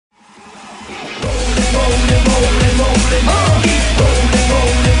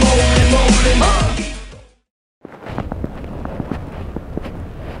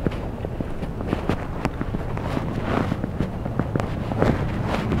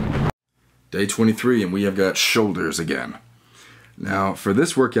Day 23, and we have got shoulders again. Now, for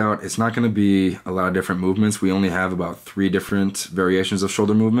this workout, it's not going to be a lot of different movements. We only have about 3 different variations of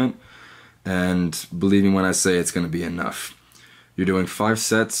shoulder movement, and believe me when I say it's going to be enough. You're doing 5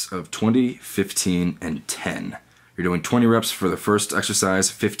 sets of 20, 15, and 10. You're doing 20 reps for the first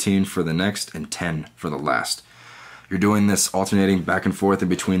exercise, 15 for the next, and 10 for the last. You're doing this alternating back and forth in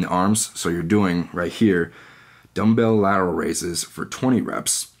between the arms, so you're doing, right here, dumbbell lateral raises for 20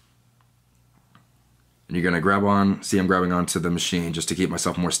 reps. And you're going to grab on, see I'm grabbing onto the machine just to keep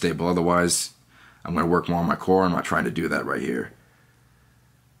myself more stable. Otherwise, I'm going to work more on my core. I'm not trying to do that right here.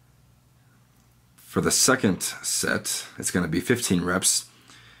 For the second set, it's going to be 15 reps.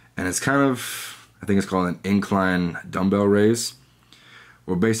 And it's kind of, I think it's called an incline dumbbell raise.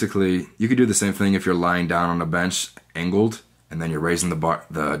 Where basically, you could do the same thing if you're lying down on a bench, angled, and then you're raising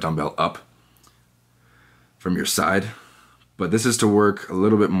the dumbbell up from your side. But this is to work a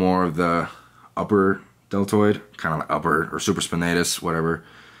little bit more of the upper deltoid, kind of like upper or supraspinatus, whatever.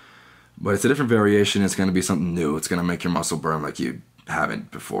 But it's a different variation. It's going to be something new. It's going to make your muscle burn like you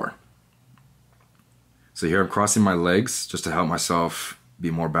haven't before. So here I'm crossing my legs just to help myself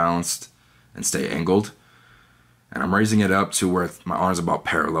be more balanced and stay angled. And I'm raising it up to where my arm's about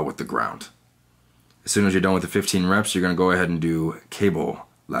parallel with the ground. As soon as you're done with the 15 reps, you're going to go ahead and do cable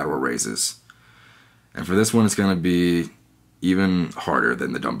lateral raises. And for this one, it's going to be even harder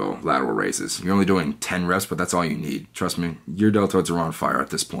than the dumbbell lateral raises. You're only doing 10 reps, but that's all you need. Trust me, your deltoids are on fire at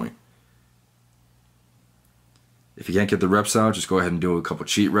this point. If you can't get the reps out, just go ahead and do a couple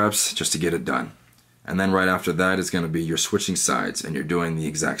cheat reps just to get it done. And then right after that is going to be you're switching sides and you're doing the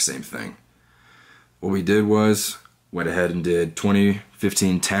exact same thing. What we did was, went ahead and did 20,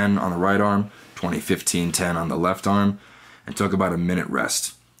 15, 10 on the right arm, 20, 15, 10 on the left arm, and took about a minute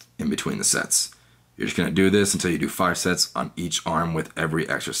rest in between the sets. You're just going to do this until you do 5 sets on each arm with every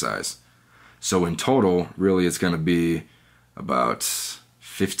exercise. So in total, really it's going to be about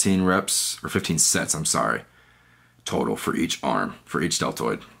 15 reps, or 15 sets, I'm sorry, total for each arm, for each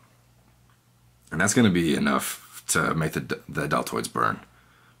deltoid. And that's going to be enough to make the deltoids burn.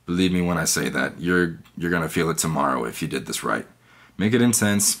 Believe me when I say that, you're going to feel it tomorrow if you did this right. Make it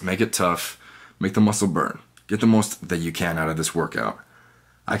intense, make it tough, make the muscle burn. Get the most that you can out of this workout.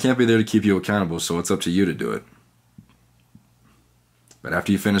 I can't be there to keep you accountable, so it's up to you to do it. But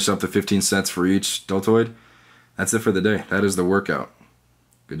after you finish up the 15 sets for each deltoid, that's it for the day. That is the workout.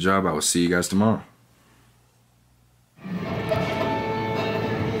 Good job. I will see you guys tomorrow.